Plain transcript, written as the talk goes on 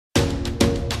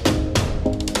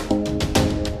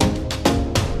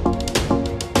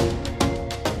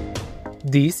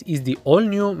This is the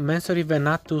all-new Mansory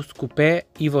Venatus Coupe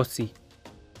Evo C.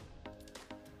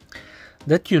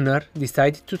 The tuner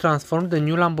decided to transform the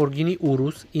new Lamborghini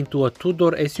Urus into a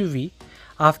two-door SUV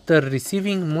after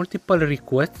receiving multiple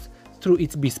requests through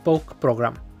its bespoke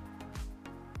program.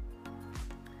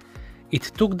 It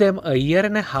took them a year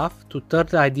and a half to turn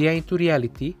the idea into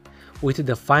reality, with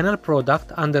the final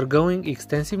product undergoing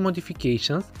extensive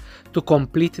modifications to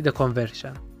complete the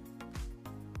conversion.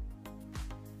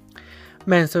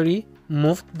 Mansory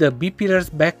moved the B-pillars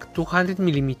back 200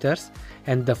 mm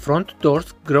and the front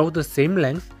doors grow the same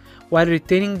length while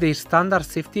retaining their standard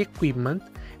safety equipment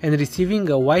and receiving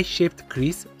a Y-shaped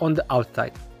crease on the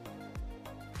outside.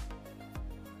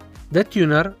 The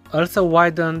tuner also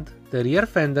widened the rear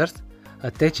fenders,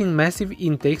 attaching massive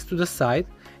intakes to the side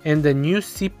and the new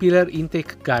C-pillar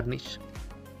intake garnish.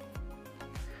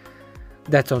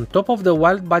 That's on top of the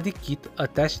wild body kit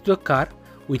attached to the car,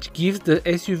 which gives the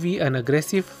SUV an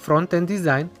aggressive front-end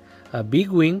design, a big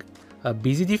wing, a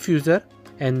busy diffuser,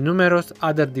 and numerous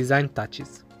other design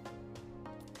touches.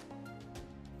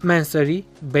 Mansory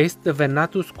based the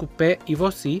Venatus Coupe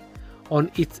Evo C on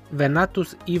its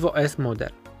Venatus Evo S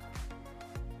model.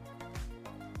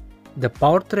 The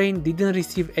powertrain didn't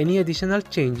receive any additional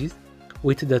changes,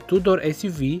 with the two-door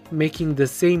SUV making the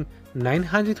same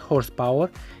 900 horsepower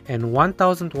and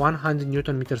 1100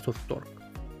 Nm of torque.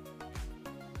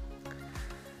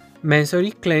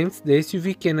 Mansory claims the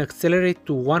SUV can accelerate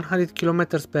to 100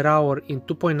 km/h in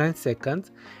 2.9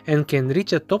 seconds and can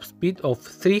reach a top speed of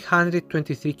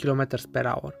 323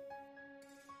 km/h.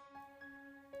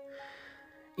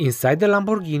 Inside the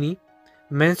Lamborghini,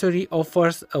 Mansory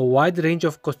offers a wide range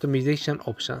of customization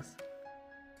options.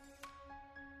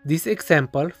 This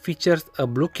example features a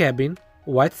blue cabin,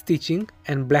 white stitching,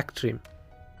 and black trim.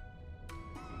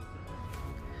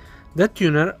 The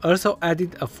tuner also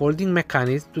added a folding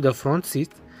mechanism to the front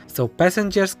seats so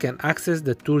passengers can access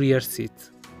the two rear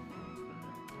seats.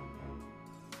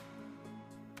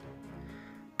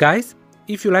 Guys,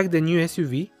 if you like the new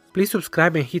SUV, please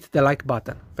subscribe and hit the like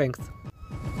button. Thanks.